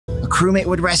crewmate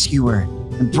would rescue her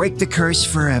and break the curse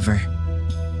forever.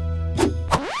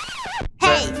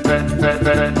 Hey!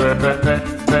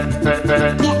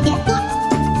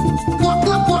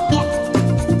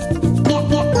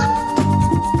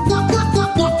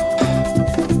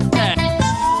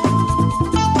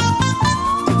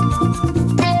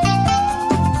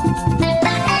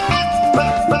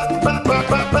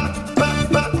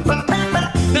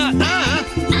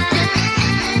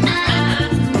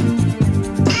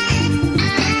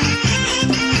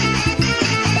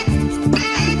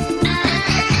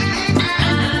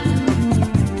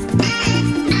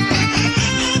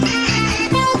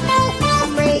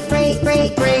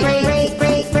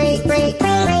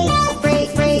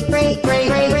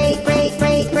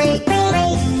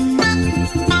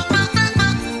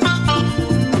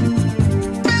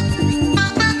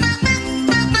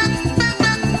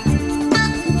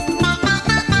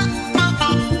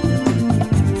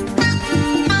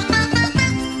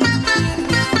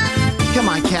 Come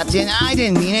on, Captain, I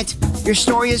didn't mean it. Your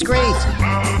story is great.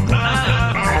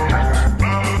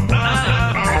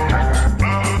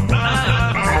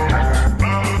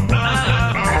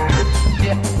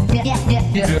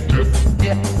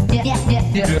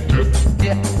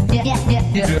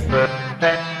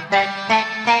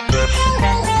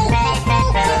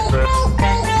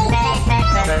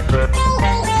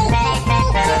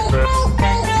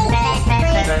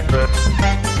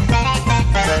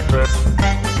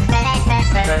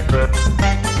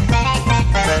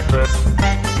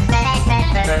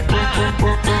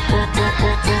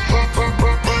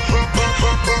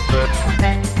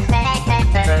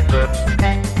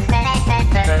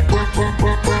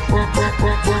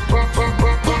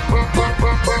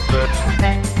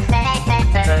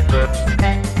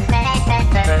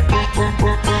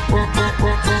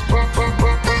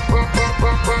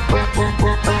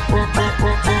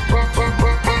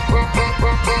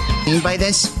 Mean by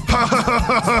this?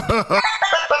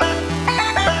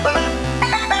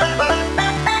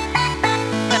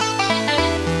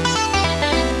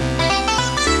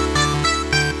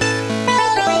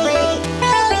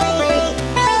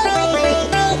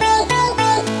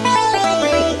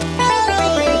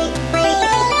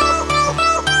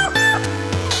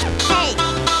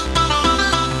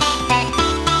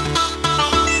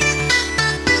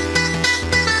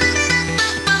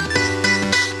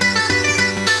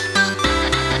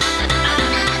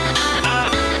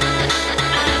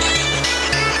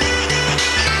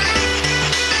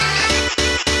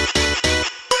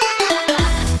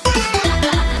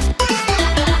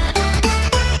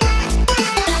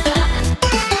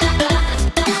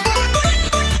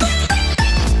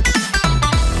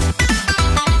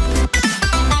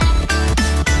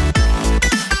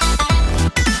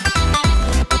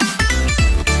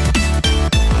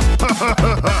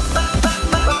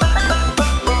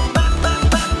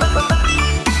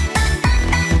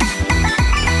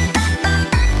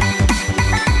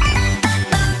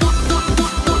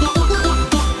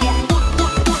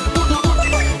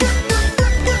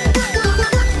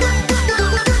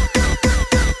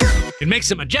 It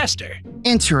makes him a jester.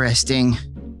 Interesting.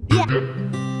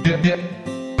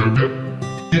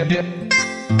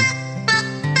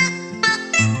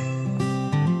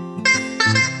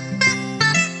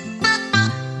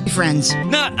 Friends.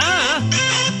 Nuh-uh.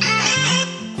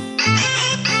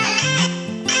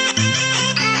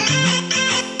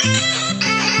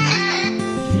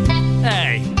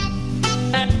 Hey.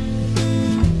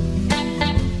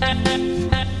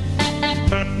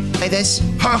 Like this?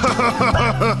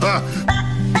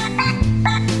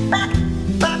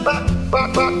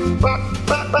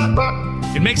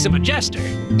 It makes him a jester.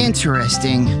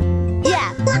 Interesting.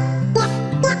 Yeah.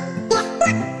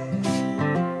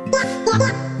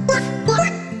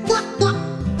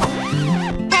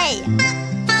 Hey!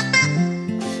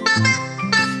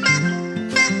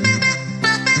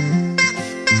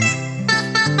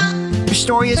 Your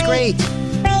story is great.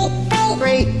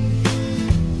 Great.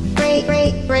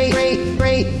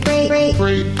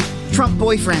 Trump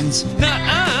boyfriends.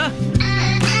 Nuh-uh.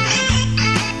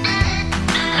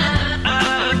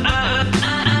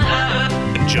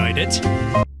 Enjoyed it.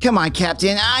 Come on,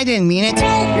 Captain, I didn't mean it.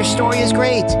 Your story is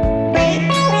great.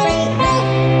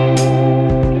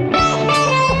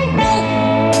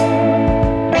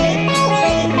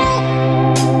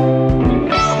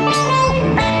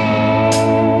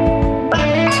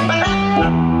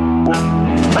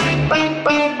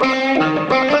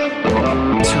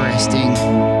 Interesting.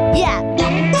 Yeah.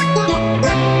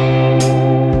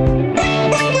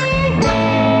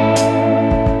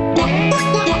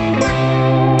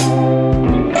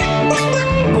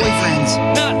 Boyfriends.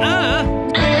 Nuh-uh.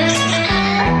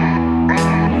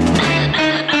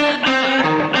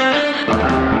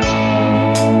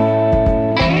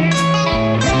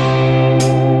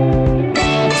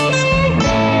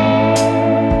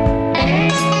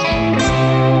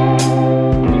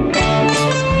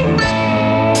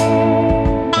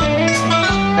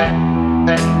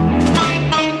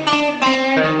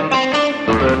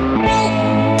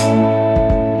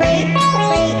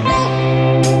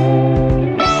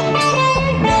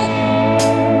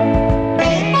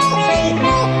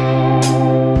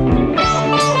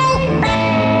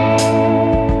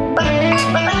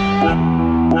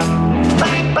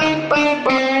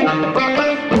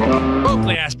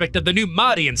 effect of the new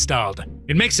mod he installed.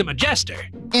 It makes him a jester.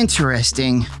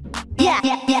 Interesting. Yeah,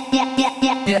 yeah, yeah, yeah, yeah,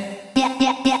 yeah, yeah, yeah,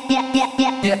 yeah, yeah,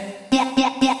 yeah, yeah, yeah,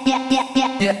 yeah, yeah,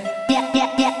 yeah, yeah, yeah,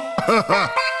 yeah, yeah.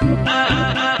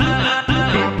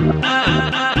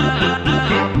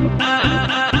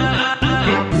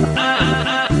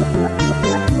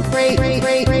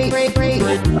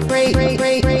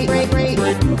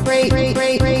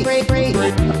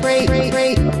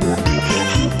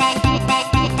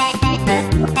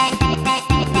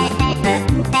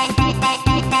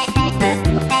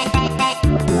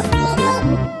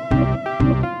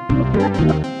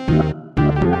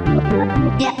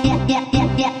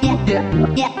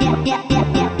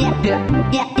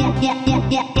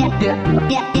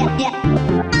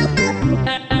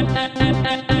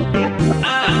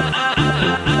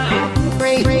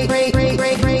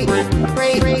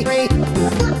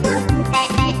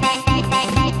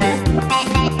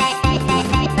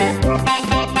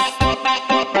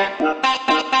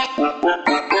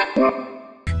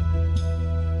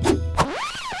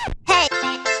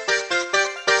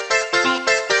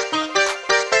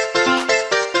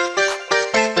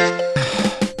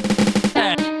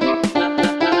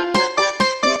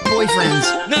 Boyfriends.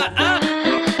 Nuh-uh.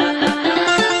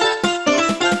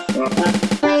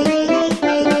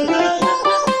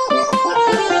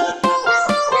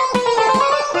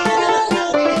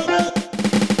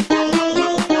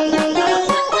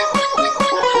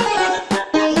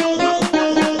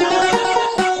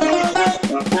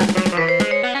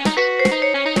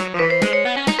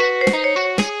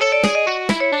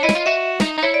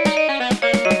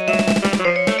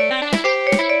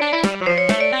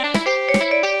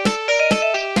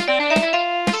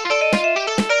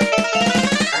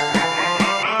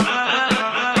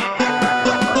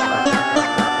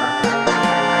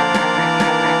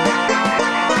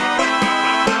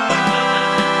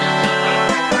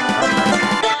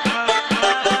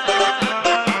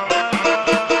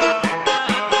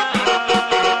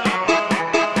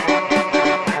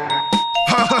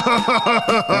 Ha ha ha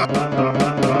ha ha ha!